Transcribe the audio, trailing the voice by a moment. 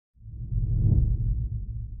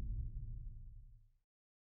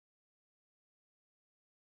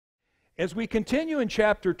As we continue in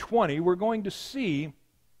chapter 20, we're going to see,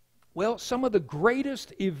 well, some of the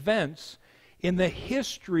greatest events in the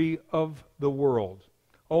history of the world.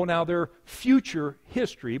 Oh, now they're future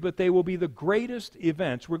history, but they will be the greatest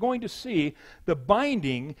events. We're going to see the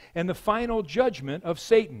binding and the final judgment of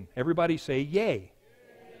Satan. Everybody say, yay.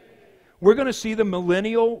 We're going to see the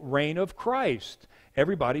millennial reign of Christ.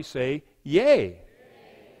 Everybody say, yay.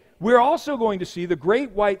 We're also going to see the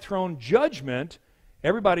great white throne judgment.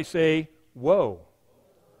 Everybody say, whoa.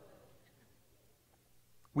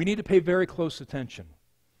 We need to pay very close attention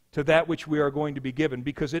to that which we are going to be given,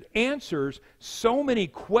 because it answers so many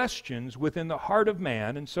questions within the heart of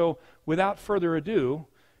man. And so, without further ado,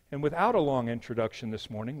 and without a long introduction this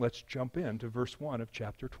morning, let's jump into verse 1 of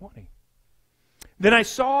chapter 20. Then I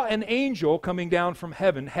saw an angel coming down from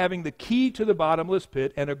heaven, having the key to the bottomless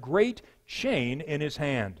pit and a great chain in his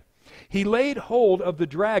hand. He laid hold of the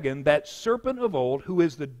dragon, that serpent of old, who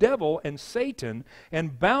is the devil and Satan,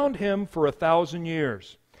 and bound him for 1,000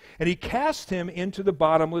 years. And he cast him into the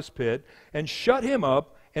bottomless pit, and shut him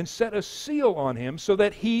up, and set a seal on him, so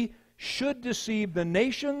that he should deceive the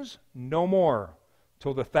nations no more,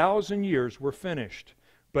 till the 1,000 years were finished.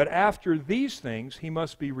 But after these things he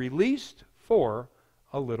must be released for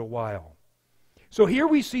a little while. So here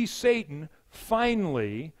we see Satan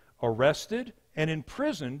finally arrested and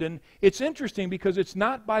imprisoned. And it's interesting because it's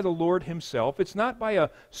not by the Lord himself. It's not by a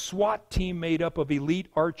SWAT team made up of elite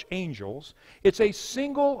archangels. It's a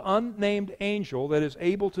single unnamed angel that is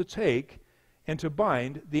able to take and to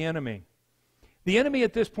bind the enemy. The enemy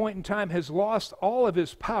at this point in time has lost all of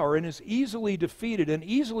his power and is easily defeated and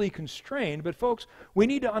easily constrained. But folks, we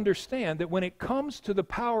need to understand that when it comes to the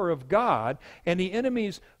power of God and the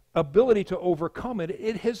enemy's ability to overcome it,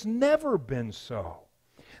 it has never been so.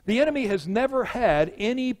 The enemy has never had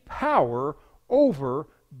any power over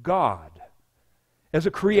God. As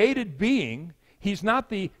a created being, he's not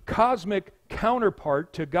the cosmic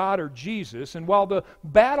counterpart to God or Jesus. And while the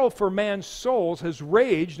battle for man's souls has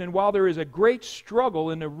raged, and while there is a great struggle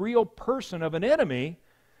in the real person of an enemy,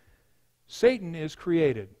 Satan is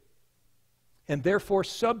created, and therefore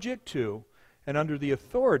subject to and under the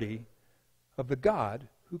authority of the God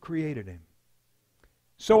who created him.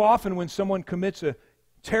 So often when someone commits a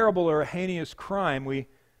terrible or a heinous crime, we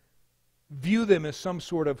view them as some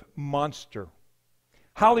sort of monster.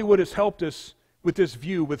 Hollywood has helped us with this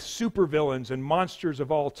view with supervillains and monsters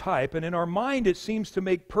of all type, and in our mind it seems to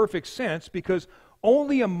make perfect sense because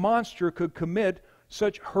only a monster could commit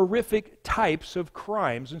such horrific types of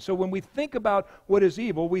crimes. And so when we think about what is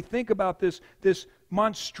evil, we think about this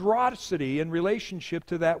monstrosity in relationship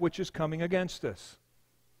to that which is coming against us.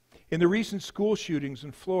 In the recent school shootings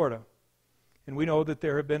in Florida, and we know that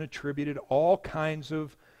there have been attributed all kinds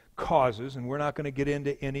of causes, and we're not going to get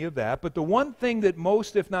into any of that, but the one thing that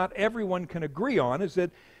most, if not everyone, can agree on is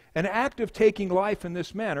that an act of taking life in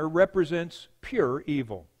this manner represents pure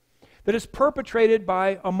evil, that is perpetrated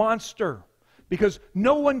by a monster, because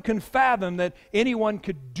no one can fathom that anyone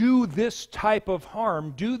could do this type of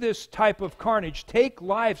harm, do this type of carnage, take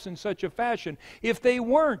lives in such a fashion if they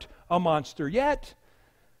weren't a monster. Yet,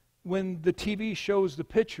 when the TV shows the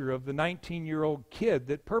picture of the 19-year-old kid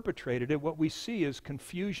that perpetrated it, what we see is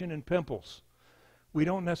confusion and pimples. We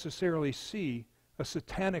don't necessarily see a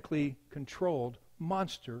satanically controlled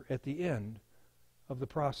monster at the end of the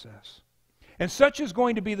process. And such is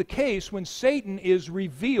going to be the case when Satan is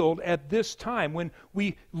revealed at this time, when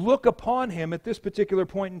we look upon him at this particular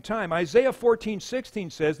point in time. Isaiah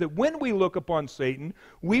 14:16 says that when we look upon Satan,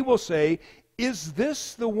 we will say, "Is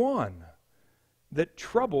this the one that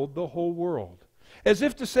troubled the whole world?" As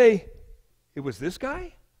if to say, it was this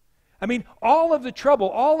guy? I mean, all of the trouble,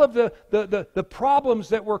 all of the problems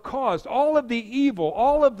that were caused, all of the evil,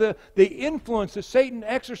 all of the influence that Satan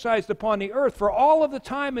exercised upon the earth for all of the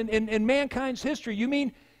time in mankind's history, you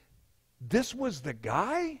mean this was the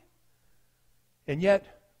guy? And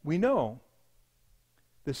yet, we know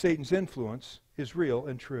that Satan's influence is real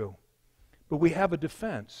and true. But we have a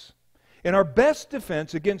defense. And our best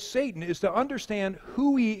defense against Satan is to understand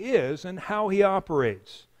who he is and how he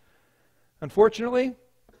operates. Unfortunately,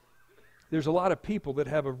 there's a lot of people that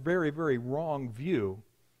have a very, very wrong view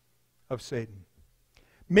of Satan.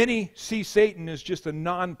 Many see Satan as just a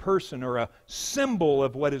non-person or a symbol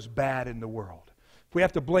of what is bad in the world. If we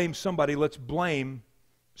have to blame somebody, let's blame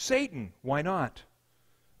Satan. Why not?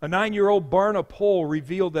 A 9-year-old Barna poll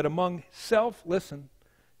revealed that among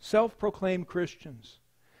self-proclaimed Christians,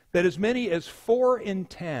 that as many as 4 in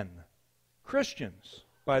 10 Christians,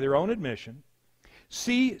 by their own admission,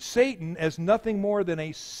 see Satan as nothing more than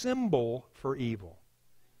a symbol for evil.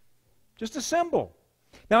 Just a symbol.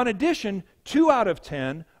 Now, in addition, 2 out of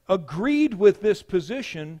 10 agreed with this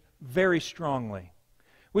position very strongly.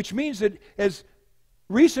 Which means that as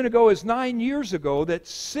recent ago as 9 years ago, that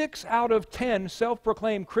 6 out of 10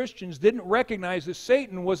 self-proclaimed Christians didn't recognize that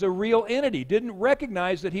Satan was a real entity, didn't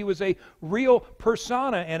recognize that he was a real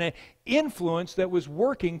persona and an influence that was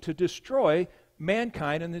working to destroy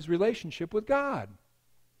mankind and his relationship with God.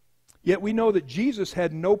 Yet we know that Jesus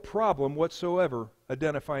had no problem whatsoever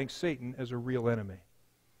identifying Satan as a real enemy.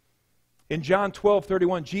 In John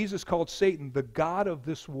 12:31, Jesus called Satan the god of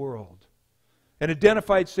this world and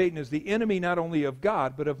identified Satan as the enemy not only of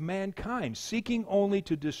God, but of mankind, seeking only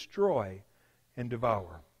to destroy and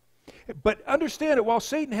devour. But understand that while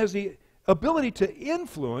Satan has the ability to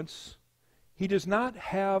influence, he does not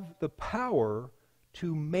have the power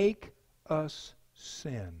to make us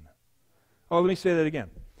sin. Oh, let me say that again.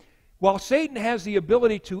 While Satan has the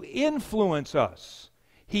ability to influence us,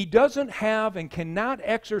 he doesn't have and cannot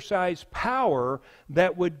exercise power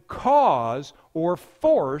that would cause or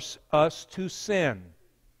force us to sin.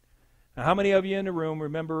 Now, how many of you in the room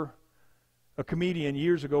remember a comedian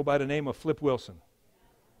years ago by the name of Flip Wilson?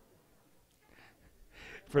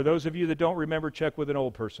 For those of you that don't remember, check with an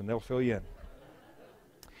old person. They'll fill you in.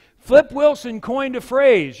 Flip Wilson coined a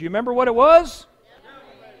phrase. You remember what it was?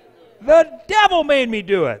 The devil made me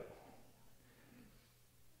do it.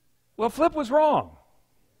 Well, Flip was wrong.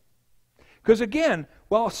 Because again,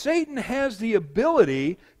 while Satan has the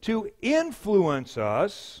ability to influence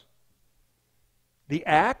us, the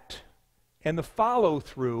act and the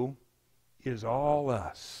follow-through is all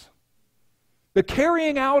us. The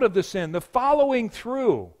carrying out of the sin, the following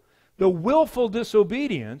through, the willful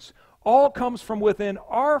disobedience, all comes from within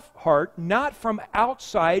our heart, not from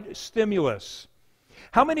outside stimulus.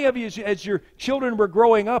 How many of you, as your children were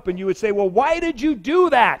growing up, and you would say, well, why did you do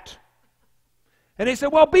that? And they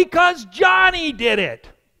said, well, because Johnny did it.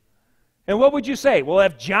 And what would you say? Well,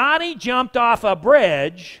 if Johnny jumped off a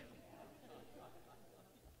bridge...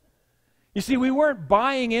 You see, we weren't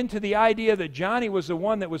buying into the idea that Johnny was the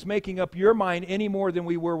one that was making up your mind any more than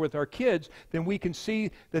we were with our kids. Then we can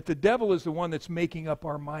see that the devil is the one that's making up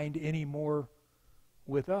our mind any more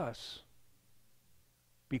with us.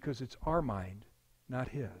 Because it's our mind, not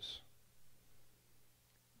his.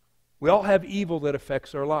 We all have evil that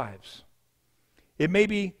affects our lives. It may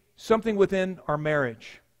be something within our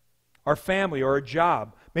marriage, our family, or our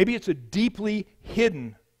job. Maybe it's a deeply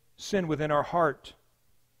hidden sin within our heart.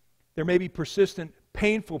 There may be persistent,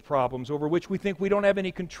 painful problems over which we think we don't have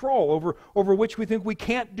any control, over which we think we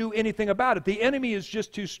can't do anything about it. The enemy is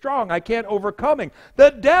just too strong. I can't overcome him.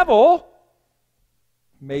 The devil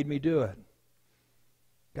made me do it.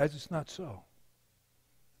 Guys, it's not so.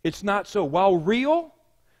 It's not so. While real,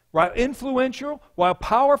 while influential, while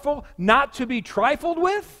powerful, not to be trifled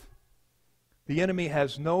with, the enemy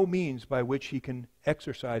has no means by which he can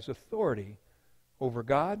exercise authority over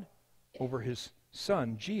God, over his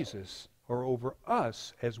Son, Jesus, or over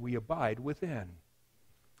us as we abide within.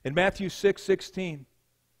 In Matthew 6:16,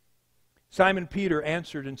 Simon Peter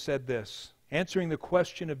answered and said this, answering the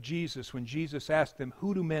question of Jesus when Jesus asked him,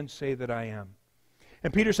 who do men say that I am?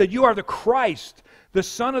 And Peter said, you are the Christ, the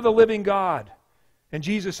Son of the living God. And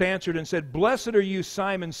Jesus answered and said, blessed are you,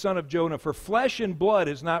 Simon, son of Jonah, for flesh and blood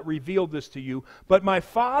has not revealed this to you, but my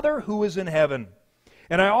Father who is in heaven.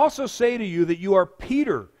 And I also say to you that you are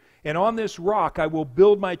Peter, and on this rock I will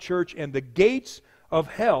build my church, and the gates of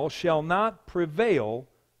hell shall not prevail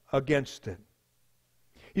against it.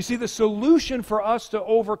 You see, the solution for us to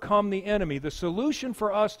overcome the enemy, the solution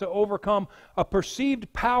for us to overcome a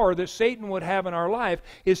perceived power that Satan would have in our life,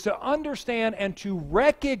 is to understand and to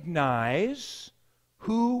recognize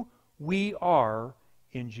who we are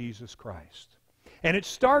in Jesus Christ. And it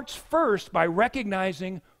starts first by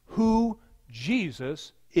recognizing who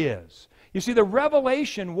Jesus is. You see, the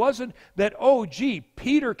revelation wasn't that, oh, gee,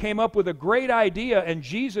 Peter came up with a great idea and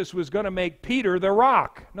Jesus was going to make Peter the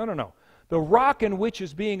rock. No. The rock in which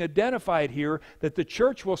is being identified here that the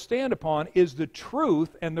church will stand upon is the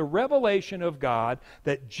truth and the revelation of God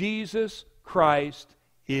that Jesus Christ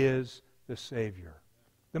is the Savior.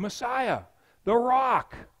 The Messiah, the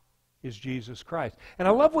rock, is Jesus Christ. And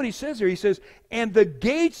I love what he says here. He says, and the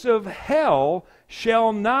gates of hell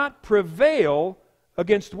shall not prevail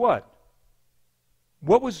against what?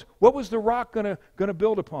 What was the rock going to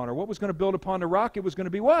build upon? Or what was going to build upon the rock? It was going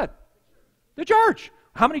to be what? The church.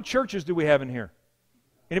 How many churches do we have in here?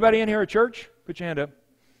 Anybody in here a church? Put your hand up.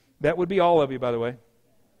 That would be all of you, by the way.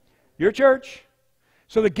 You're a church.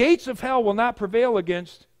 So the gates of hell will not prevail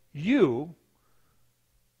against you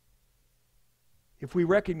if we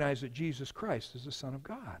recognize that Jesus Christ is the Son of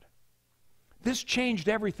God. This changed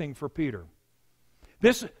everything for Peter.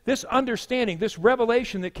 This understanding, this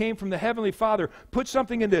revelation that came from the Heavenly Father put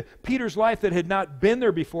something into Peter's life that had not been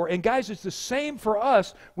there before. And guys, it's the same for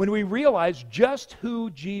us when we realize just who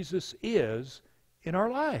Jesus is in our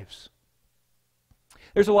lives.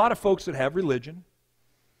 There's a lot of folks that have religion.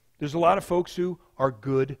 There's a lot of folks who are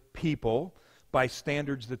good people by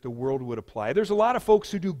standards that the world would apply. There's a lot of folks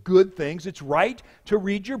who do good things. It's right to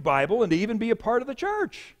read your Bible and to even be a part of the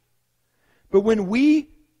church. But when we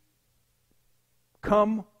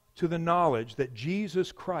come to the knowledge that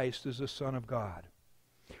Jesus Christ is the Son of God,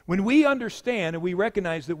 when we understand and we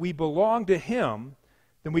recognize that we belong to Him,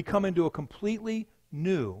 then we come into a completely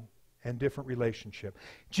new and different relationship.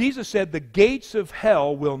 Jesus said, the gates of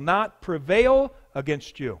hell will not prevail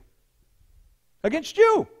against you. Against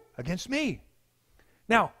you. Against me.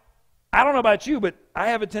 Now, I don't know about you, but I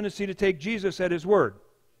have a tendency to take Jesus at His word.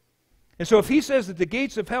 And so if He says that the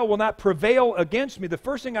gates of hell will not prevail against me, the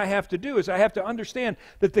first thing I have to do is I have to understand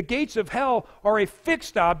that the gates of hell are a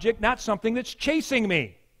fixed object, not something that's chasing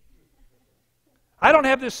me. I don't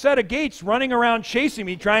have this set of gates running around chasing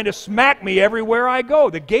me, trying to smack me everywhere I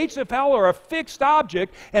go. The gates of hell are a fixed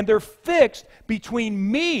object, and they're fixed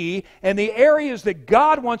between me and the areas that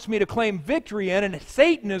God wants me to claim victory in, and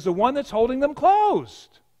Satan is the one that's holding them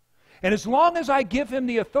closed. And as long as I give him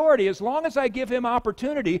the authority, as long as I give him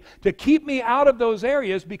opportunity to keep me out of those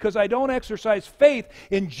areas because I don't exercise faith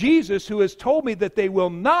in Jesus, who has told me that they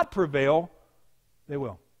will not prevail, they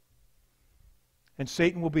will. And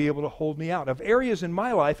Satan will be able to hold me out of areas in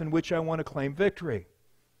my life in which I want to claim victory.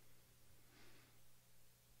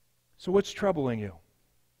 So what's troubling you?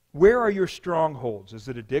 Where are your strongholds? Is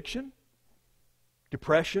it addiction?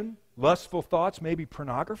 Depression? Lustful thoughts? Maybe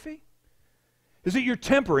pornography? Is it your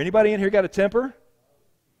temper? Anybody in here got a temper?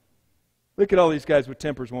 Look at all these guys with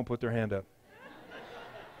tempers won't put their hand up.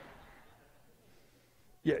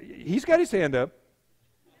 Yeah, he's got his hand up.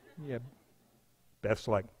 Yeah, Beth's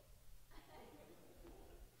like.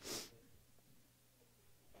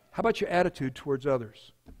 How about your attitude towards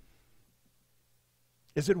others?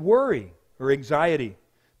 Is it worry or anxiety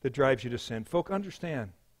that drives you to sin? Folk,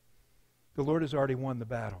 understand, the Lord has already won the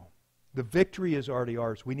battle. The victory is already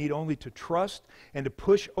ours. We need only to trust and to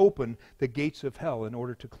push open the gates of hell in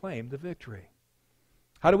order to claim the victory.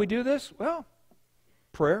 How do we do this? Well,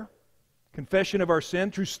 prayer, confession of our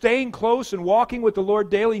sin, through staying close and walking with the Lord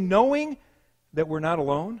daily, knowing that we're not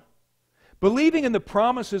alone, believing in the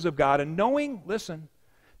promises of God, and knowing, listen,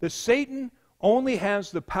 that Satan only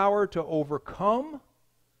has the power to overcome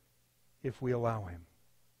if we allow him.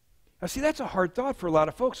 Now see, that's a hard thought for a lot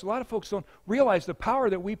of folks. A lot of folks don't realize the power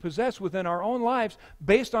that we possess within our own lives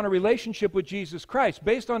based on a relationship with Jesus Christ,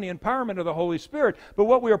 based on the empowerment of the Holy Spirit. But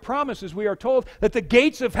what we are promised is we are told that the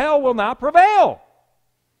gates of hell will not prevail.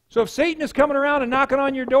 So if Satan is coming around and knocking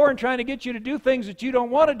on your door and trying to get you to do things that you don't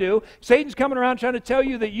want to do, Satan's coming around trying to tell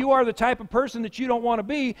you that you are the type of person that you don't want to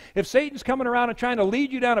be, if Satan's coming around and trying to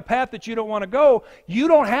lead you down a path that you don't want to go, you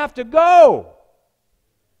don't have to go.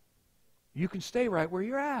 You can stay right where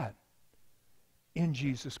you're at in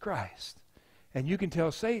Jesus Christ. And you can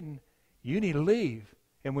tell Satan, you need to leave.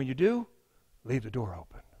 And when you do, leave the door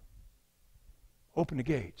open. Open the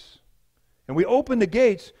gates. And we open the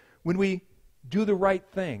gates when we do the right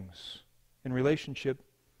things in relationship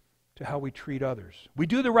to how we treat others. We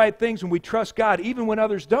do the right things when we trust God, even when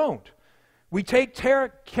others don't. We take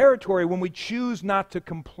territory when we choose not to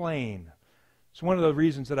complain. It's one of the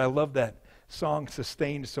reasons that I love that song,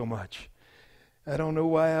 Sustained, so much. I don't know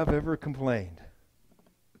why I've ever complained.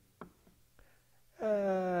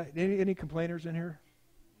 Any complainers in here?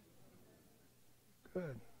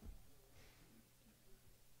 Good.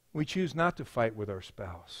 We choose not to fight with our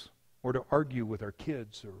spouse, or to argue with our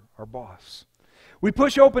kids or our boss. We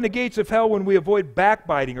push open the gates of hell when we avoid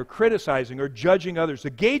backbiting or criticizing or judging others. The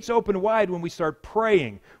gates open wide when we start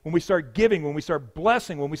praying, when we start giving, when we start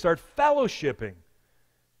blessing, when we start fellowshipping,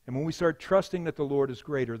 and when we start trusting that the Lord is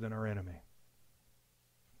greater than our enemy.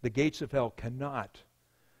 The gates of hell cannot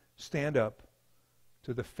stand up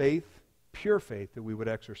to the faith, pure faith, that we would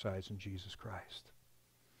exercise in Jesus Christ.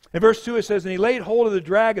 In verse 2 it says, and he laid hold of the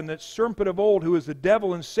dragon, that serpent of old, who is the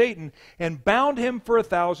devil and Satan, and bound him for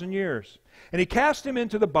 1,000 years. And he cast him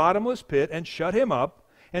into the bottomless pit, and shut him up,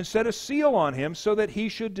 and set a seal on him, so that he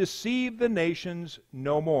should deceive the nations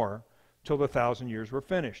no more, till the 1,000 years were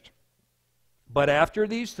finished. But after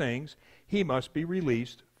these things, he must be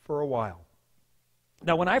released for a while.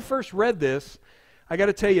 Now, when I first read this, I got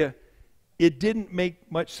to tell you, it didn't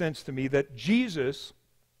make much sense to me that Jesus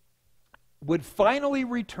would finally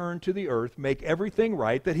return to the earth, make everything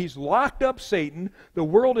right, that he's locked up Satan, the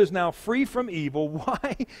world is now free from evil.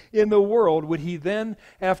 Why in the world would he then,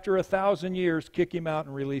 after 1,000 years, kick him out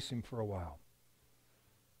and release him for a while?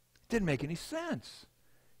 It didn't make any sense.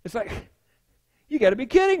 It's like, you got to be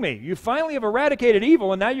kidding me. You finally have eradicated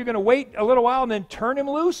evil, and now you're going to wait a little while and then turn him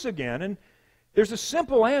loose again. And there's a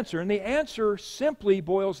simple answer, and the answer simply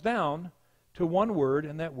boils down to one word,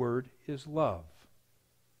 and that word is love.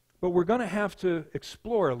 But we're going to have to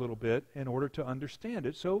explore a little bit in order to understand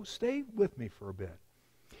it, so stay with me for a bit.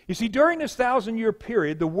 You see, during this 1,000-year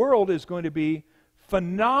period, the world is going to be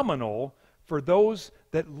phenomenal for those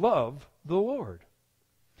that love the Lord.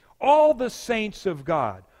 All the saints of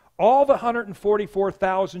God, all the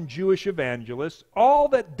 144,000 Jewish evangelists, all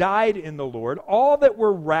that died in the Lord, all that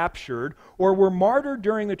were raptured or were martyred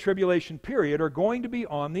during the tribulation period are going to be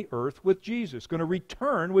on the earth with Jesus, going to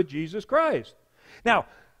return with Jesus Christ. Now,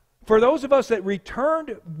 for those of us that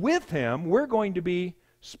returned with him, we're going to be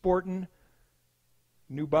sporting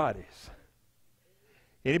new bodies.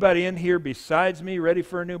 Anybody in here besides me ready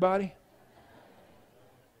for a new body?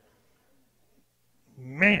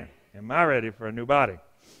 Man, am I ready for a new body.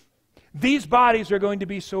 These bodies are going to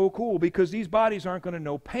be so cool because these bodies aren't going to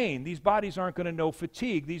know pain. These bodies aren't going to know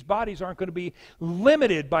fatigue. These bodies aren't going to be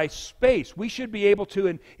limited by space. We should be able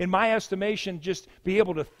to, in my estimation, just be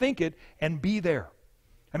able to think it and be there.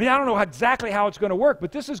 I mean, I don't know exactly how it's going to work,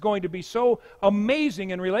 but this is going to be so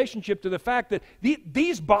amazing in relationship to the fact that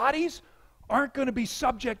these bodies aren't going to be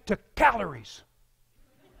subject to calories.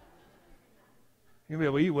 You'll be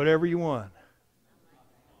able to eat whatever you want.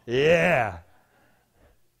 Yeah.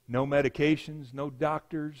 No medications, no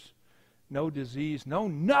doctors, no disease, no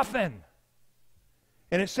nothing.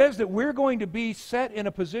 And it says that we're going to be set in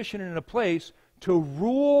a position and in a place to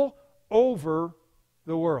rule over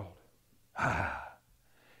the world.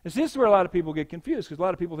 And see, this is where a lot of people get confused, because a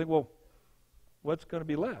lot of people think, well, what's going to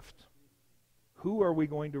be left? Who are we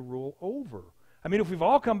going to rule over? I mean, if we've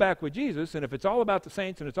all come back with Jesus, and if it's all about the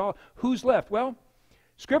saints, and it's all, who's left? Well,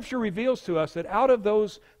 Scripture reveals to us that out of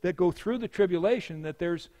those that go through the tribulation, that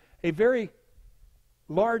there's a very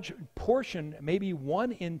large portion, maybe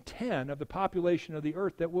 1 in 10 of the population of the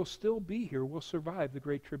earth that will still be here, will survive the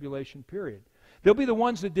Great Tribulation period. They'll be the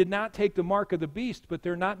ones that did not take the mark of the beast, but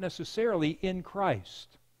they're not necessarily in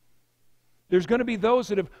Christ. There's going to be those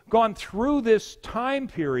that have gone through this time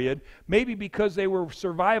period, maybe because they were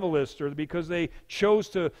survivalists or because they chose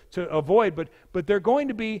to avoid, but they're going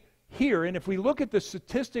to be here. And if we look at the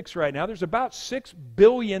statistics right now, there's about 6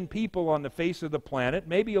 billion people on the face of the planet,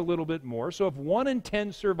 maybe a little bit more. So if 1 in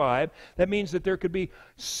 10 survive, that means that there could be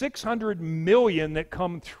 600 million that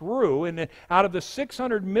come through. And out of the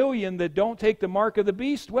 600 million that don't take the mark of the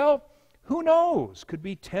beast, well, who knows? Could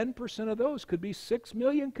be 10% of those, could be 6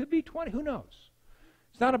 million, could be 20, who knows?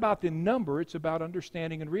 It's not about the number, it's about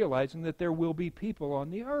understanding and realizing that there will be people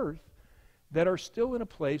on the earth that are still in a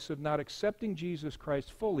place of not accepting Jesus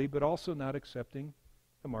Christ fully, but also not accepting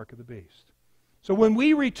the mark of the beast. So when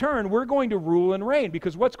we return, we're going to rule and reign,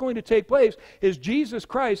 because what's going to take place is Jesus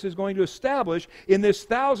Christ is going to establish in this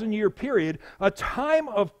 1,000-year period a time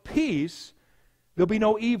of peace. There'll be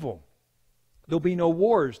no evil. There'll be no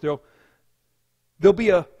wars. There'll be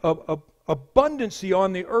a abundancy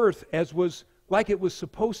on the earth as was like it was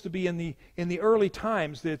supposed to be in the early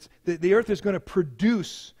times. That the earth is going to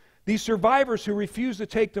produce. These survivors who refuse to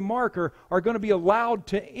take the mark are going to be allowed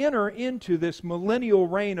to enter into this millennial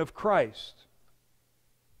reign of Christ.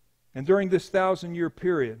 And during this 1,000-year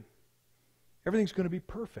period, everything's going to be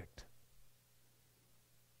perfect.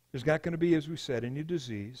 There's not going to be, as we said, any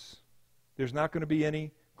disease. There's not going to be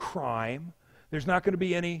any crime. There's not going to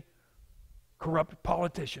be any corrupt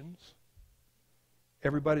politicians.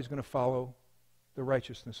 Everybody's going to follow the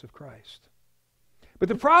righteousness of Christ. But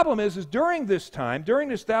the problem is during this time, during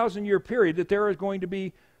this 1,000-year period, that there are going to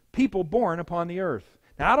be people born upon the earth.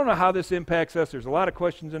 Now, I don't know how this impacts us. There's a lot of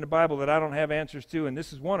questions in the Bible that I don't have answers to, and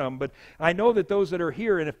this is one of them. But I know that those that are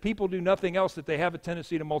here, and if people do nothing else, that they have a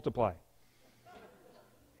tendency to multiply.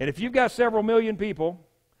 And if you've got several million people,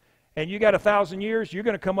 and you got 1,000 years, you're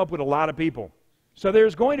going to come up with a lot of people. So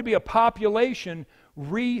there's going to be a population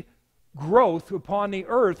regrowth upon the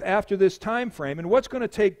earth after this time frame. And what's going to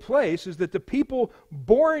take place is that the people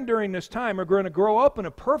born during this time are going to grow up in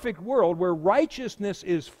a perfect world where righteousness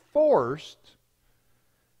is forced,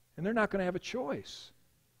 and they're not going to have a choice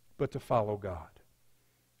but to follow God.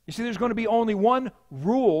 You see, there's going to be only one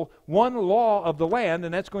rule, one law of the land,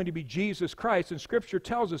 and that's going to be Jesus Christ. And Scripture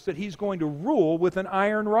tells us that He's going to rule with an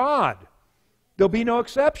iron rod. There'll be no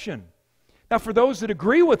exception. Now, for those that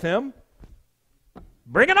agree with Him,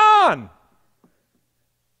 bring it on!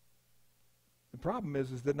 problem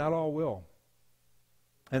is that not all will.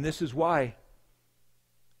 And this is why,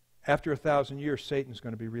 after 1,000 years, Satan's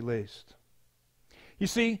going to be released. You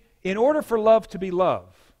see, in order for love to be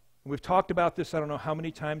love, and we've talked about this I don't know how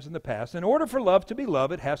many times in the past, in order for love to be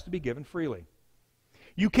love, it has to be given freely.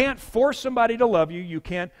 You can't force somebody to love you. You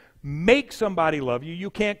can't make somebody love you. You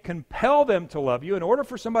can't compel them to love you. In order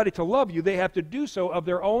for somebody to love you, they have to do so of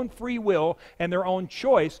their own free will and their own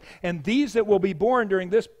choice. And these that will be born during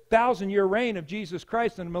this 1,000-year reign of Jesus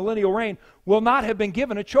Christ and millennial reign will not have been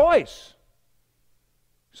given a choice.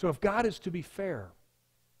 So if God is to be fair,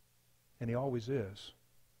 and He always is,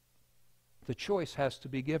 the choice has to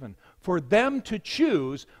be given for them to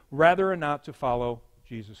choose rather or not to follow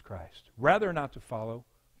Jesus Christ, rather or not to follow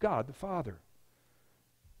God the Father.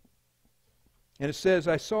 And it says,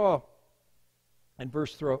 I saw, in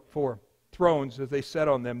verse 4, thrones as they sat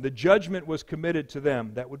on them. The judgment was committed to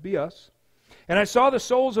them. That would be us. And I saw the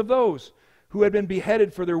souls of those who had been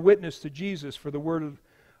beheaded for their witness to Jesus, for the word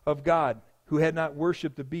of God, who had not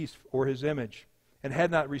worshipped the beast or his image, and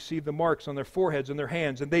had not received the marks on their foreheads and their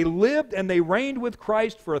hands. And they lived and they reigned with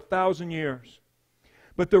Christ for 1,000 years.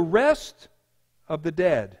 But the rest of the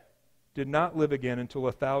dead did not live again until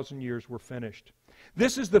 1,000 years were finished.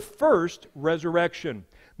 This is the first resurrection.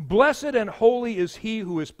 Blessed and holy is he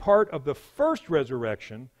who is part of the first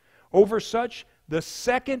resurrection. Over such the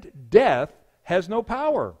second death has no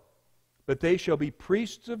power. But they shall be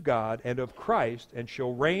priests of God and of Christ, and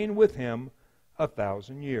shall reign with Him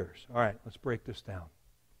 1,000 years. All right, let's break this down.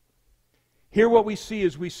 Here what we see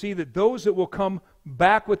is we see that those that will come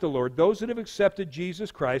back with the Lord, those that have accepted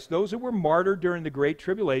Jesus Christ, those that were martyred during the Great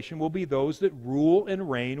Tribulation, will be those that rule and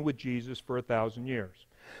reign with Jesus for 1,000 years.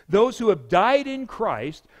 Those who have died in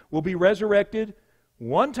Christ will be resurrected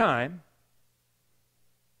one time,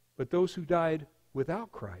 but those who died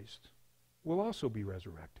without Christ will also be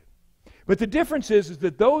resurrected. But the difference is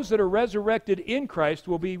that those that are resurrected in Christ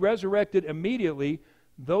will be resurrected immediately.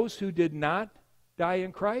 Those who did not die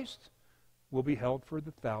in Christ will be held for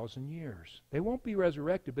the 1,000 years. They won't be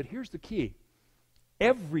resurrected, but here's the key.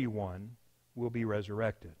 Everyone will be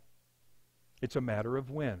resurrected. It's a matter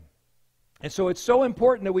of when. And so it's so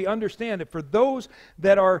important that we understand that for those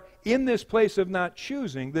that are in this place of not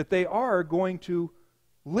choosing, that they are going to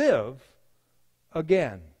live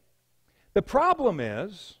again. The problem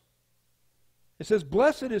is, it says,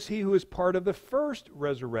 blessed is he who is part of the first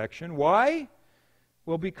resurrection. Why?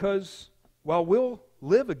 Well, because while we'll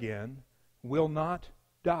live again, will not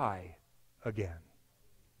die again.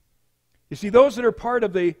 You see, those that are part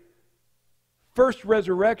of the first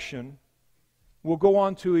resurrection will go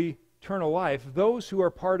on to eternal life. Those who are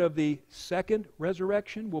part of the second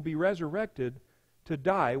resurrection will be resurrected to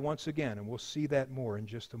die once again, and we'll see that more in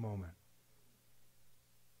just a moment.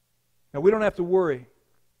 Now, we don't have to worry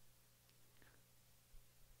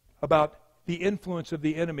about the influence of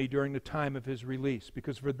the enemy during the time of his release.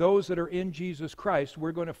 Because for those that are in Jesus Christ,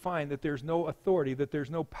 we're going to find that there's no authority, that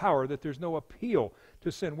there's no power, that there's no appeal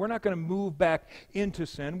to sin. We're not going to move back into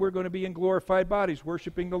sin. We're going to be in glorified bodies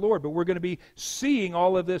worshiping the Lord. But we're going to be seeing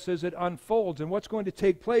all of this as it unfolds. And what's going to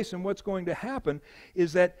take place and what's going to happen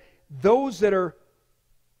is that those that are,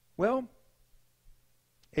 well,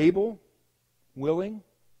 able, willing,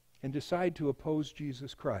 and decide to oppose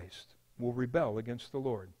Jesus Christ will rebel against the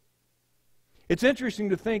Lord. It's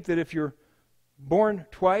interesting to think that if you're born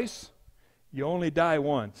twice, you only die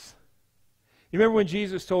once. You remember when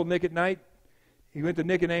Jesus told Nick at night? He went to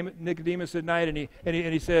Nicodemus at night, and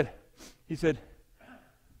he said,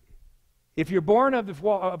 if you're born of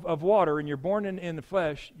water and you're born in the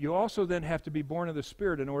flesh, you also then have to be born of the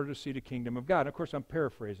Spirit in order to see the kingdom of God. And of course, I'm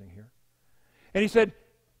paraphrasing here. And he said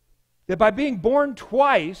that by being born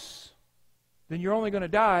twice, then you're only going to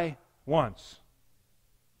die once.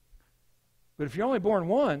 But if you're only born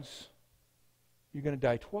once, you're going to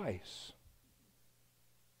die twice.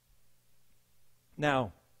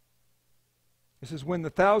 Now, it says, when the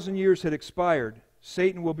 1,000 years had expired,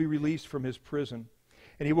 Satan will be released from his prison,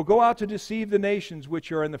 and he will go out to deceive the nations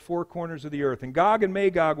which are in the four corners of the earth. And Gog and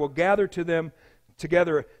Magog will gather to them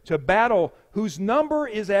together to battle, whose number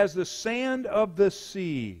is as the sand of the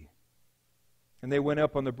sea. And they went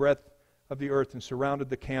up on the breadth of the earth and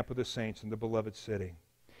surrounded the camp of the saints in the beloved city.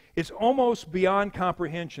 It's almost beyond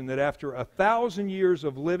comprehension that after 1,000 years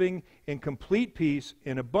of living in complete peace,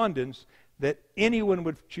 in abundance, that anyone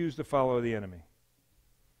would choose to follow the enemy.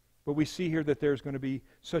 But we see here that there's going to be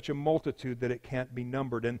such a multitude that it can't be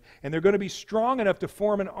numbered. And they're going to be strong enough to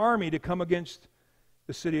form an army to come against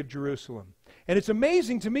the city of Jerusalem. And it's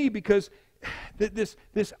amazing to me because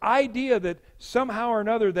this idea that somehow or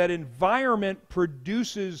another that environment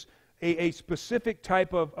produces a specific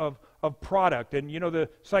type of of product. And you know, the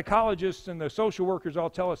psychologists and the social workers all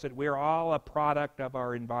tell us that we're all a product of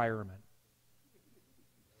our environment.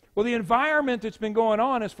 Well, the environment that's been going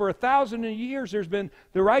on is for 1,000 years there's been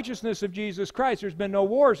the righteousness of Jesus Christ. There's been no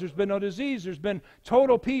wars. There's been no disease. There's been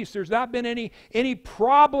total peace. There's not been any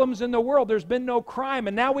problems in the world. There's been no crime.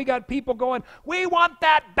 And now we got people going, we want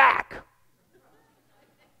that back.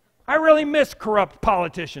 I really miss corrupt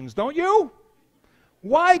politicians, don't you?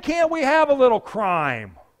 Why can't we have a little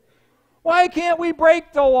crime? Why can't we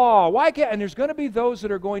break the law? And there's going to be those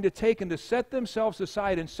that are going to take and to set themselves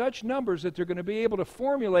aside in such numbers that they're going to be able to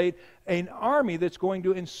formulate an army that's going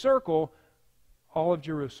to encircle all of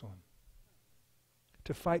Jerusalem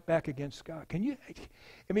to fight back against God.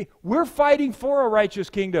 We're fighting for a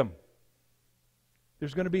righteous kingdom.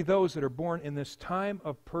 There's going to be those that are born in this time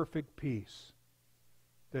of perfect peace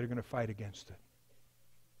that are going to fight against it.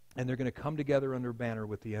 And they're going to come together under a banner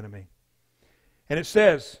with the enemy. And it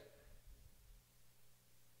says,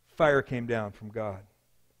 fire came down from God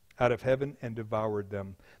out of heaven and devoured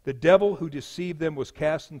them. The devil who deceived them was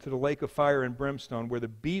cast into the lake of fire and brimstone, where the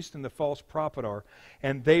beast and the false prophet are,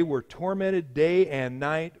 and they were tormented day and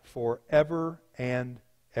night forever and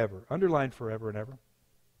ever. Underline forever and ever.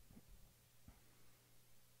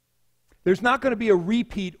 There's not going to be a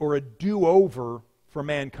repeat or a do-over for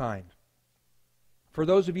mankind. For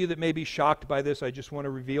those of you that may be shocked by this, I just want to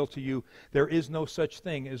reveal to you there is no such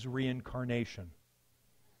thing as reincarnation.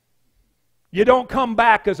 You don't come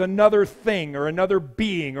back as another thing or another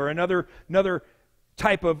being or another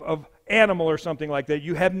type of animal or something like that.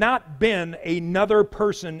 You have not been another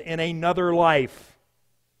person in another life.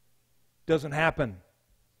 Doesn't happen.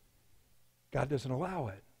 God doesn't allow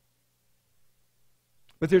it.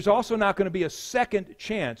 But there's also not going to be a second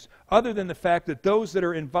chance, other than the fact that those that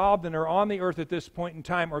are involved and are on the earth at this point in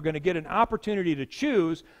time are going to get an opportunity to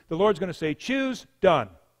choose. The Lord's going to say, choose, done.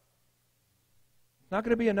 Not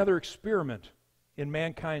going to be another experiment in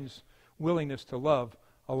mankind's willingness to love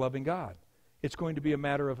a loving God. It's going to be a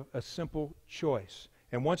matter of a simple choice.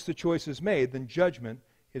 And once the choice is made, then judgment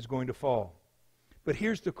is going to fall. But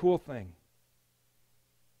here's the cool thing.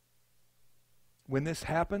 When this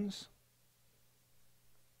happens,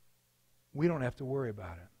 we don't have to worry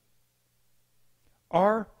about it.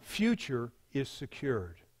 Our future is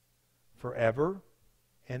secured forever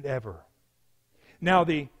and ever. Now,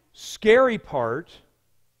 the scary part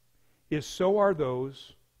is so are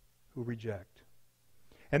those who reject.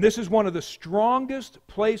 And this is one of the strongest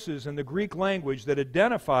places in the Greek language that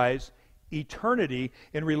identifies eternity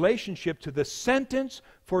in relationship to the sentence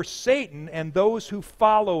for Satan and those who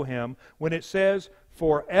follow him when it says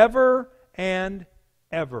forever and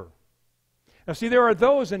ever. Now see, there are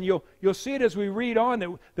those, and you'll see it as we read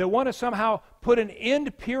on, that want to somehow put an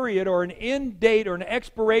end period or an end date or an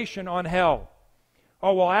expiration on hell.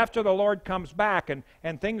 Oh, well, after the Lord comes back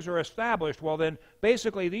and things are established, well then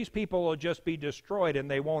basically these people will just be destroyed and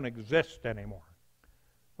they won't exist anymore.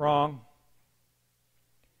 Wrong.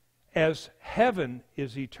 As heaven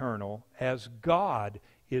is eternal, as God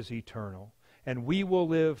is eternal, and we will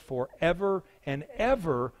live forever and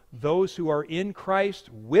ever, those who are in Christ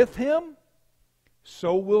with Him,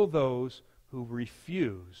 so will those who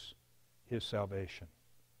refuse His salvation.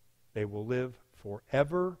 They will live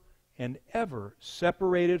forever and ever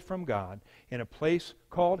separated from God in a place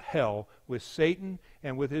called hell with Satan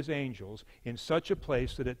and with his angels, in such a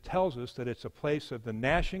place that it tells us that it's a place of the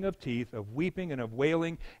gnashing of teeth, of weeping and of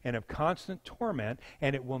wailing and of constant torment,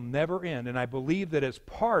 and it will never end. And I believe that as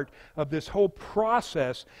part of this whole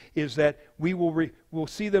process is that we will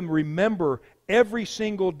see them remember every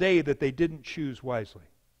single day that they didn't choose wisely.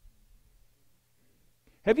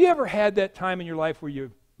 Have you ever had that time in your life where you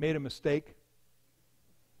made a mistake?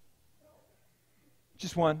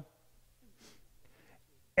 Just one.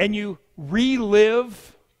 And you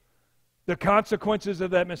relive the consequences of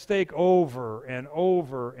that mistake over and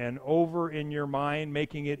over and over in your mind,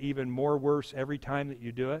 making it even more worse every time that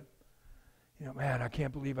you do it? You know, man, I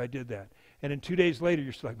can't believe I did that. And then 2 days later,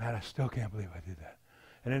 you're still like, man, I still can't believe I did that.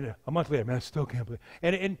 And then a month later, man, I still can't believe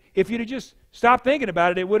it. And if you'd have just stopped thinking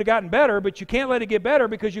about it, it would have gotten better, but you can't let it get better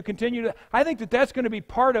because you continue to... I think that that's going to be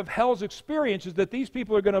part of hell's experience, is that these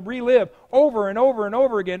people are going to relive over and over and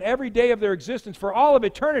over again every day of their existence for all of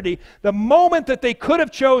eternity, the moment that they could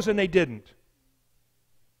have chosen, they didn't.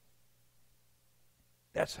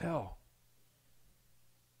 That's hell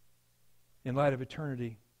in light of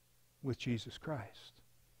eternity with Jesus Christ.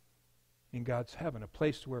 In God's heaven, a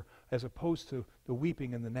place where, as opposed to the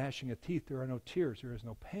weeping and the gnashing of teeth, there are no tears, there is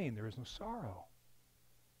no pain, there is no sorrow,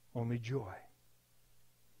 only joy.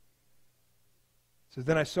 So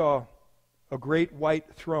then I saw a great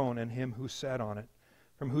white throne and him who sat on it.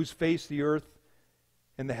 from whose face the earth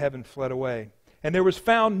and the heaven fled away. And there was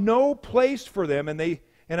found no place for them, and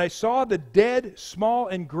I saw the dead, small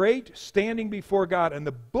and great, standing before God, and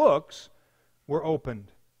the books were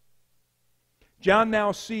opened. John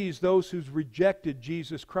now sees those who've rejected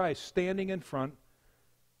Jesus Christ standing in front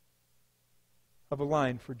of a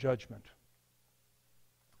line for judgment.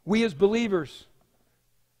 We as believers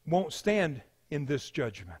won't stand in this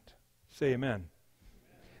judgment. Say amen.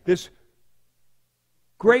 This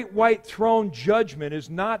great white throne judgment is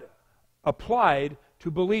not applied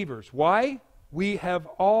to believers. Why? We have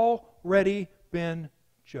already been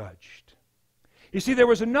judged. You see, there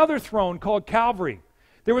was another throne called Calvary.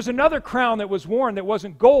 There was another crown that was worn that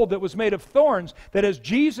wasn't gold, that was made of thorns, that as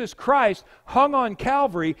Jesus Christ hung on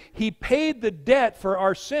Calvary, He paid the debt for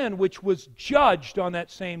our sin, which was judged on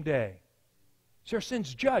that same day. So our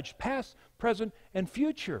sin's judged, past, present, and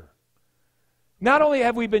future. Not only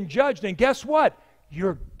have we been judged, and guess what?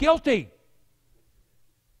 You're guilty.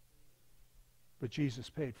 But Jesus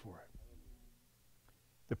paid for it.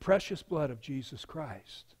 The precious blood of Jesus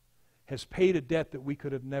Christ has paid a debt that we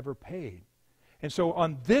could have never paid. And so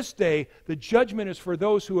on this day, the judgment is for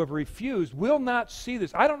those who have refused. We'll not see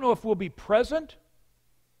this. I don't know if we'll be present.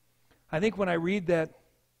 I think when I read that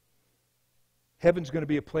heaven's going to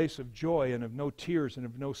be a place of joy and of no tears and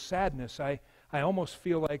of no sadness, I almost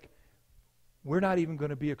feel like we're not even going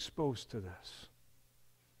to be exposed to this.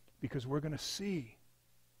 Because we're going to see,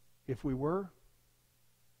 if we were,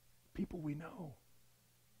 people we know.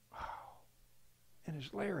 Wow. And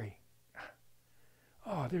there's Larry.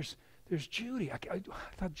 Oh, there's Judy. I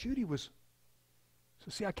thought Judy was.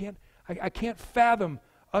 So see, I can't fathom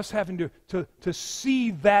us having to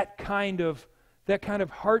see that kind of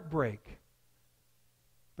heartbreak.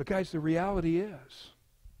 But guys, the reality is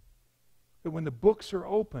that when the books are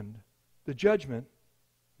opened, the judgment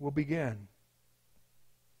will begin.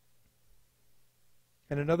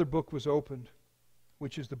 And another book was opened,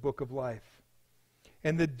 which is the book of life.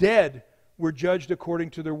 And the dead were judged according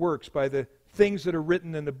to their works by the things that are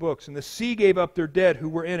written in the books. And the sea gave up their dead who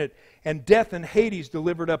were in it, and death and Hades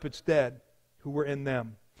delivered up its dead who were in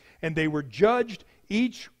them. And they were judged,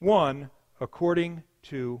 each one according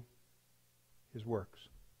to his works.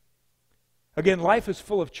 Again, life is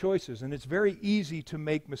full of choices, and it's very easy to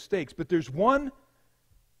make mistakes. But there's one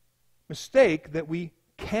mistake that we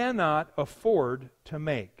cannot afford to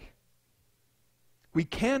make. We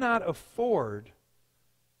cannot afford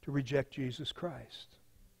to reject Jesus Christ.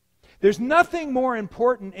 There's nothing more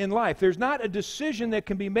important in life. There's not a decision that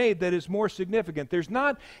can be made that is more significant. There's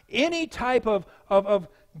not any type of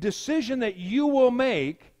decision that you will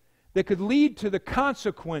make that could lead to the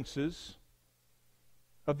consequences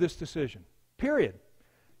of this decision. Period.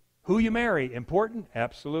 Who you marry, important?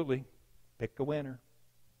 Absolutely. Pick a winner.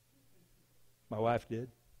 My wife did.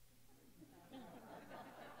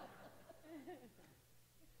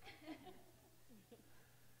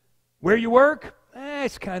 Where you work?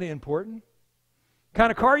 It's kind of important. Kind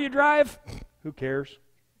of car you drive? Who cares?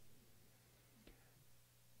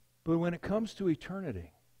 But when it comes to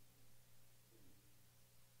eternity,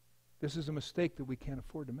 this is a mistake that we can't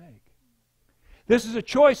afford to make. This is a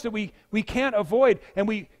choice that we can't avoid, and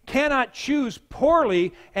we cannot choose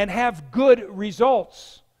poorly and have good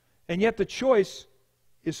results. And yet the choice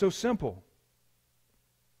is so simple.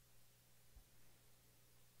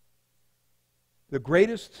 The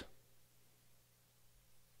greatest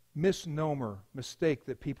misnomer, mistake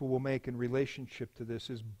that people will make in relationship to this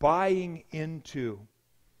is buying into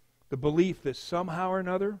the belief that somehow or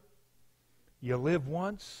another you live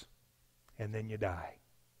once and then you die.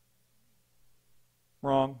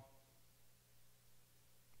 Wrong.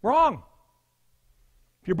 Wrong.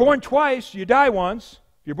 If you're born twice, you die once.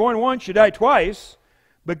 If you're born once, you die twice.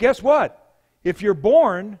 But guess what? If you're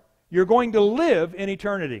born, you're going to live in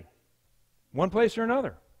eternity. One place or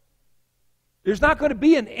another. There's not going to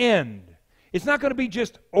be an end. It's not going to be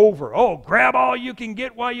just over. Oh, grab all you can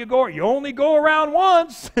get while you go. You only go around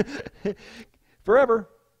once. Forever.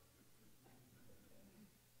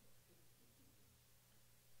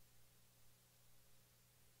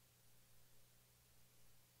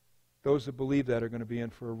 Those that believe that are going to be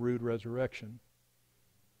in for a rude resurrection.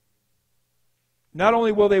 Not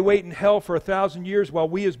only will they wait in hell for 1,000 years while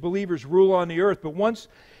we as believers rule on the earth, but once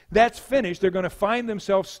that's finished, they're going to find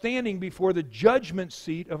themselves standing before the judgment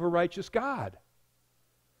seat of a righteous God.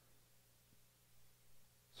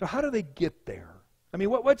 So how do they get there? I mean,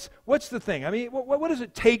 what's the thing? I mean, what does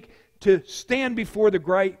it take to stand before the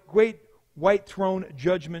great white throne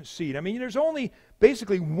judgment seat? I mean, there's only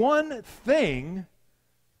basically one thing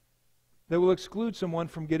that will exclude someone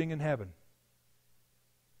from getting in heaven.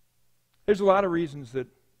 There's a lot of reasons that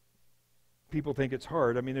people think it's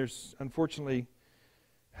hard. I mean, unfortunately,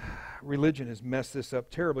 religion has messed this up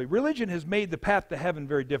terribly. Religion has made the path to heaven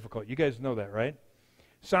very difficult. You guys know that, right?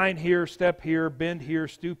 Sign here, step here, bend here,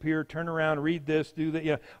 stoop here, turn around, read this, do that.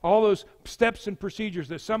 Yeah, all those steps and procedures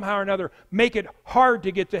that somehow or another make it hard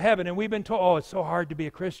to get to heaven. And we've been told, oh, it's so hard to be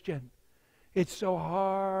a Christian. It's so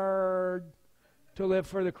hard to live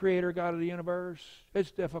for the Creator God of the universe.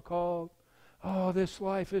 It's difficult. Oh, this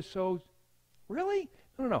life is so... Really?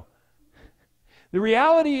 No. The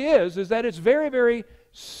reality is that it's very, very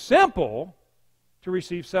simple to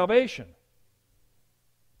receive salvation.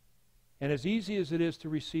 And as easy as it is to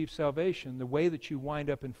receive salvation, the way that you wind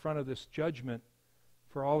up in front of this judgment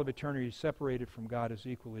for all of eternity separated from God is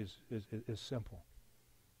equally is simple.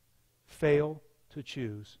 Fail to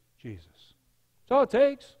choose Jesus. That's all it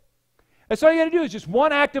takes. That's all you got to do is just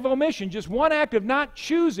one act of omission, just one act of not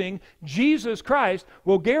choosing Jesus Christ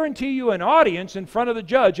will guarantee you an audience in front of the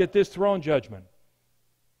judge at this throne judgment.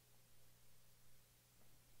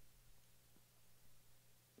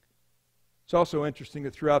 It's also interesting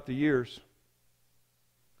that throughout the years,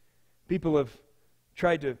 people have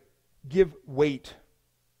tried to give weight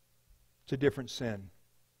to different sin.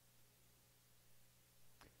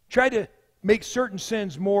 Tried to make certain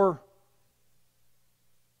sins more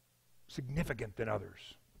significant than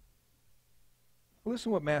others. Listen to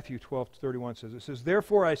what Matthew 12:31 says. It says,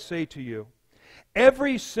 "Therefore I say to you,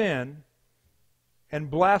 every sin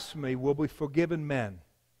and blasphemy will be forgiven men."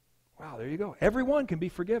 Wow, there you go. Everyone can be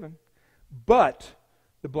forgiven. But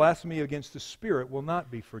the blasphemy against the Spirit will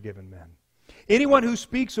not be forgiven men. Anyone who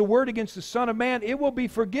speaks a word against the Son of Man, it will be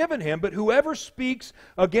forgiven him. But whoever speaks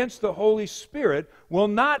against the Holy Spirit will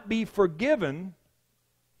not be forgiven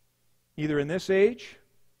either in this age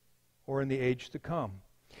or in the age to come.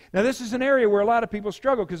 Now, this is an area where a lot of people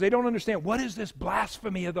struggle because they don't understand, what is this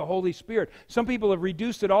blasphemy of the Holy Spirit? Some people have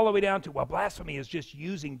reduced it all the way down to, well, blasphemy is just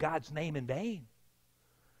using God's name in vain.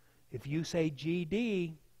 If you say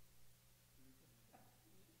GD,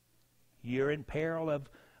 you're in peril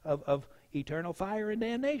of eternal fire and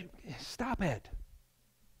damnation. Stop it.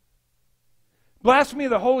 Blasphemy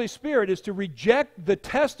of the Holy Spirit is to reject the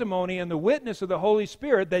testimony and the witness of the Holy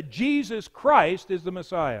Spirit that Jesus Christ is the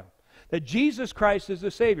Messiah, that Jesus Christ is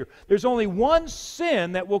the Savior. There's only one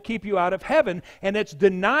sin that will keep you out of heaven, and it's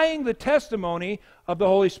denying the testimony of the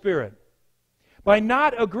Holy Spirit. By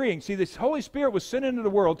not agreeing. See, this Holy Spirit was sent into the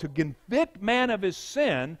world to convict man of his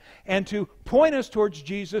sin and to point us towards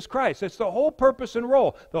Jesus Christ. That's the whole purpose and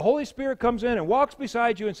role. The Holy Spirit comes in and walks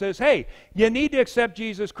beside you and says, hey, you need to accept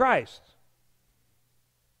Jesus Christ.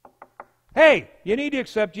 Hey, you need to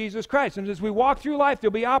accept Jesus Christ. And as we walk through life,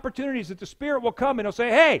 there'll be opportunities that the Spirit will come and he'll say,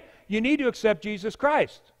 hey, you need to accept Jesus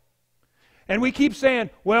Christ. And we keep saying,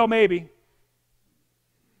 well, maybe.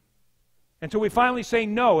 Until we finally say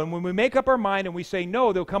no. And when we make up our mind and we say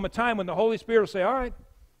no, there'll come a time when the Holy Spirit will say, all right,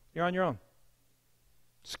 you're on your own.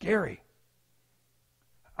 Scary.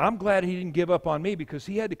 I'm glad he didn't give up on me because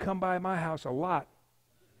he had to come by my house a lot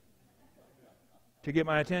to get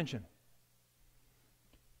my attention.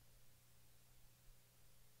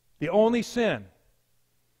 The only sin,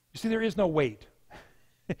 you see, there is no weight.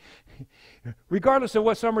 Regardless of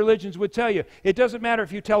what some religions would tell you, it doesn't matter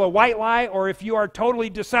if you tell a white lie or if you are totally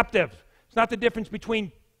deceptive. It's not the difference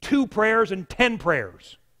between 2 prayers and 10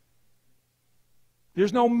 prayers.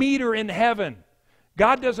 There's no meter in heaven.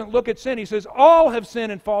 God doesn't look at sin. He says, all have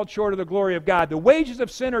sinned and fallen short of the glory of God. The wages of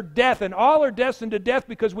sin are death, and all are destined to death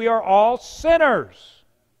because we are all sinners.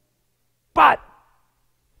 But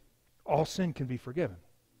all sin can be forgiven.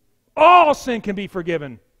 All sin can be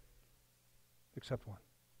forgiven. Except one.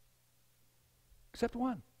 Except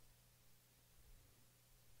one.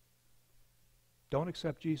 Don't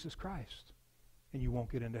accept Jesus Christ, and you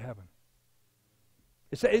won't get into heaven.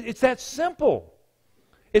 It's that simple.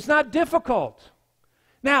 It's not difficult.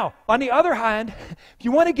 Now, on the other hand, if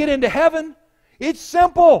you want to get into heaven, it's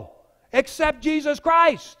simple. Accept Jesus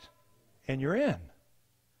Christ, and you're in.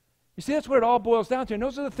 You see, that's what it all boils down to. And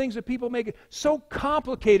those are the things that people make it so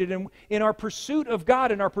complicated in our pursuit of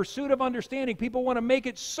God, in our pursuit of understanding. People want to make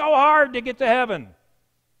it so hard to get to heaven.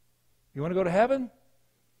 You want to go to heaven?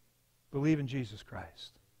 Believe in Jesus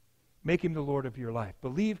Christ. Make Him the Lord of your life.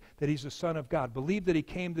 Believe that He's the Son of God. Believe that He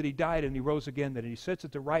came, that He died, and He rose again, that He sits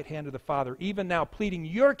at the right hand of the Father, even now pleading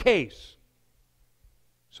your case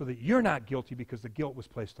so that you're not guilty because the guilt was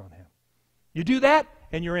placed on Him. You do that,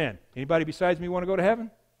 and you're in. Anybody besides me want to go to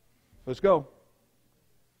heaven? Let's go.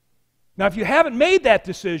 Now, if you haven't made that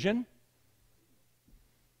decision,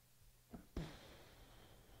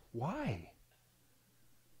 why?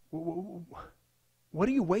 What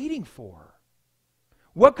are you waiting for?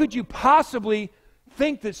 What could you possibly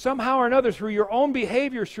think that somehow or another, through your own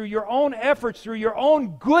behavior, through your own efforts, through your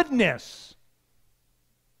own goodness,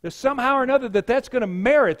 that somehow or another that's going to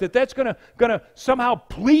merit, that's going to somehow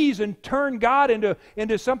please and turn God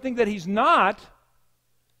into something that He's not,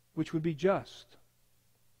 which would be just?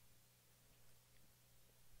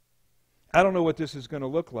 I don't know what this is going to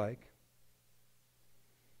look like,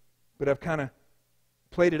 but I've kind of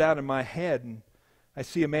played it out in my head, and I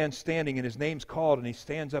see a man standing and his name's called, and he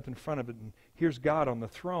stands up in front of it, and here's God on the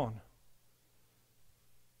throne.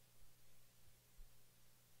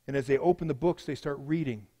 And as they open the books, they start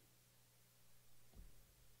reading.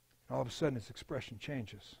 And all of a sudden, his expression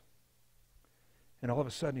changes. And all of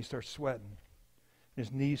a sudden, he starts sweating. And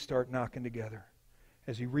his knees start knocking together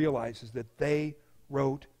as he realizes that they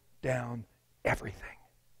wrote down everything.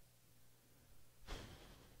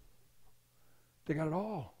 They got it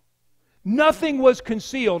all. Nothing was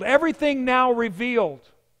concealed. Everything now revealed.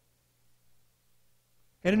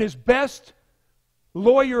 And in his best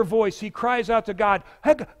lawyer voice, he cries out to God,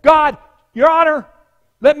 "Hey, God, Your Honor,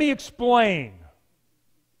 let me explain."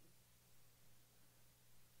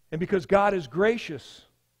 And because God is gracious,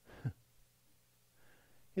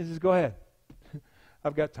 he says, "Go ahead.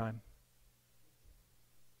 I've got time."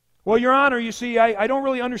 "Well, Your Honor, you see, I don't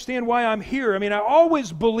really understand why I'm here. I mean, I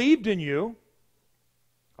always believed in you.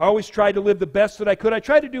 I always tried to live the best that I could. I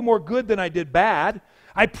tried to do more good than I did bad.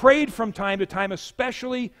 I prayed from time to time,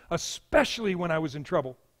 especially when I was in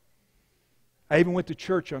trouble. I even went to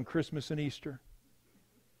church on Christmas and Easter."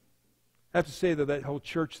 I have to say that whole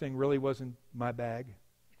church thing really wasn't my bag.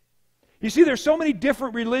 You see, there's so many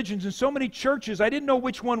different religions and so many churches, I didn't know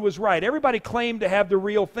which one was right. Everybody claimed to have the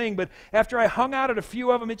real thing, but after I hung out at a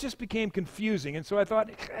few of them, it just became confusing. And so I thought,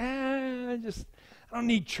 I don't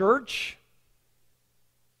need church.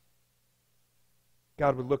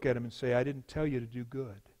 God would look at him and say, "I didn't tell you to do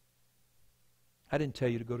good. I didn't tell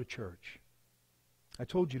you to go to church. I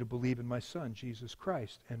told you to believe in my Son, Jesus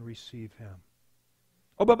Christ, and receive Him."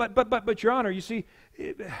 "Oh, but Your Honor, you see,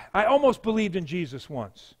 I almost believed in Jesus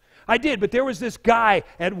once. I did, but there was this guy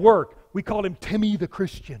at work. We called him Timmy the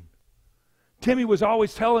Christian. Timmy was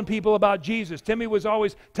always telling people about Jesus. Timmy was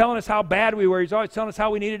always telling us how bad we were. He's always telling us how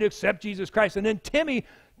we needed to accept Jesus Christ. And then Timmy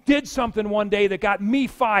did something one day that got me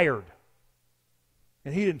fired.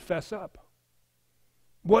 And he didn't fess up.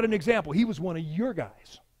 What an example. He was one of your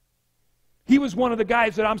guys. He was one of the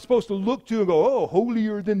guys that I'm supposed to look to and go, "Oh,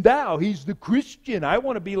 holier than thou. He's the Christian. I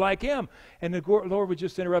want to be like him." And the Lord would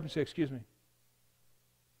just interrupt and say, "Excuse me.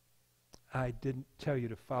 I didn't tell you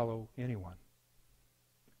to follow anyone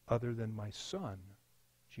other than my Son,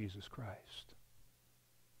 Jesus Christ."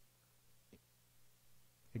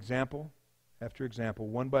 Example after example,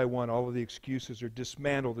 one by one, all of the excuses are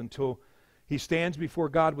dismantled until he stands before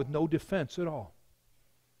God with no defense at all.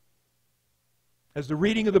 As the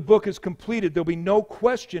reading of the book is completed, there'll be no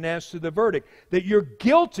question as to the verdict that you're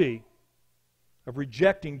guilty of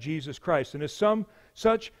rejecting Jesus Christ. And as some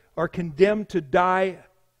such are condemned to die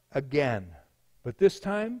again. But this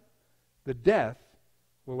time, the death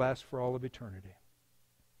will last for all of eternity.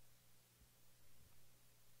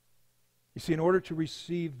 You see, in order to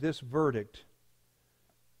receive this verdict,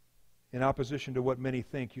 in opposition to what many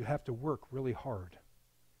think, you have to work really hard.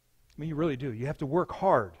 I mean, you really do. You have to work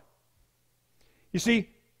hard. You see,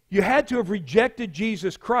 you had to have rejected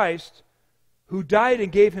Jesus Christ, who died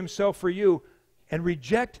and gave Himself for you, and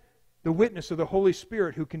reject the witness of the Holy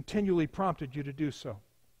Spirit who continually prompted you to do so.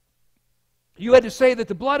 You had to say that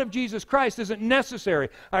the blood of Jesus Christ isn't necessary.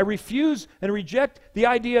 I refuse and reject the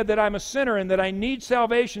idea that I'm a sinner and that I need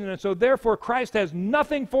salvation, and so therefore Christ has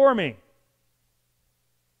nothing for me.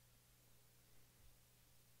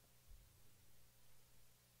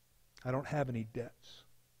 I don't have any debts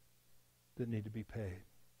that need to be paid.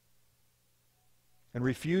 And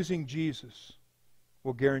refusing Jesus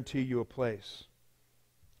will guarantee you a place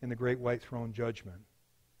in the great white throne judgment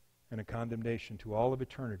and a condemnation to all of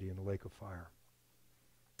eternity in the lake of fire.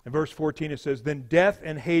 In verse 14 it says, "Then death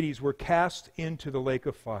and Hades were cast into the lake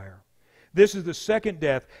of fire. This is the second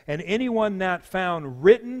death, and anyone not found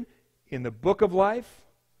written in the book of life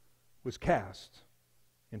was cast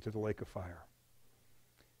into the lake of fire."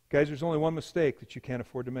 Guys, there's only one mistake that you can't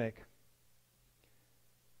afford to make.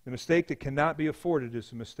 The mistake that cannot be afforded is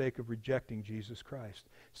the mistake of rejecting Jesus Christ.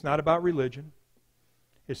 It's not about religion.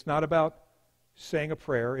 It's not about saying a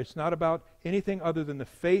prayer. It's not about anything other than the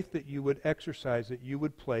faith that you would exercise, that you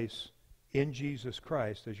would place in Jesus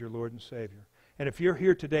Christ as your Lord and Savior. And if you're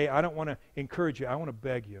here today, I don't want to encourage you. I want to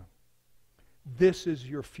beg you. This is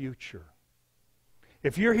your future.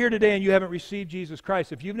 If you're here today and you haven't received Jesus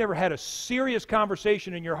Christ, if you've never had a serious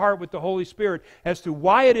conversation in your heart with the Holy Spirit as to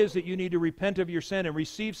why it is that you need to repent of your sin and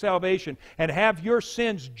receive salvation and have your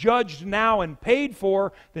sins judged now and paid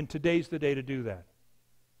for, then today's the day to do that.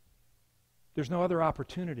 There's no other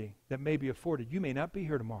opportunity that may be afforded. You may not be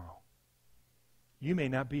here tomorrow. You may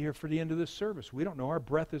not be here for the end of this service. We don't know. Our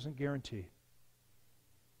breath isn't guaranteed.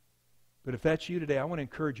 But if that's you today, I want to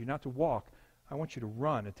encourage you not to walk. I want you to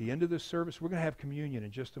run. At the end of this service, we're going to have communion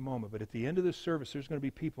in just a moment, but at the end of this service, there's going to be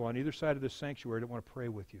people on either side of this sanctuary that want to pray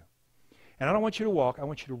with you. And I don't want you to walk, I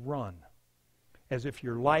want you to run as if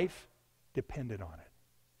your life depended on it,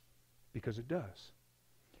 because it does.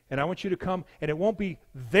 And I want you to come, and it won't be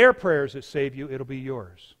their prayers that save you, it'll be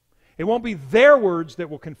yours. It won't be their words that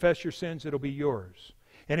will confess your sins, it'll be yours.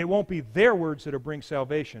 And it won't be their words that will bring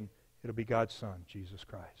salvation, it'll be God's Son, Jesus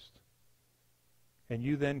Christ. And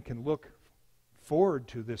you then can look forward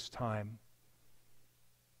to this time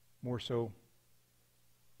more so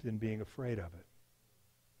than being afraid of it.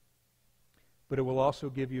 But it will also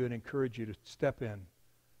give you and encourage you to step in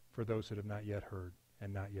for those that have not yet heard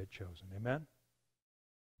and not yet chosen. Amen?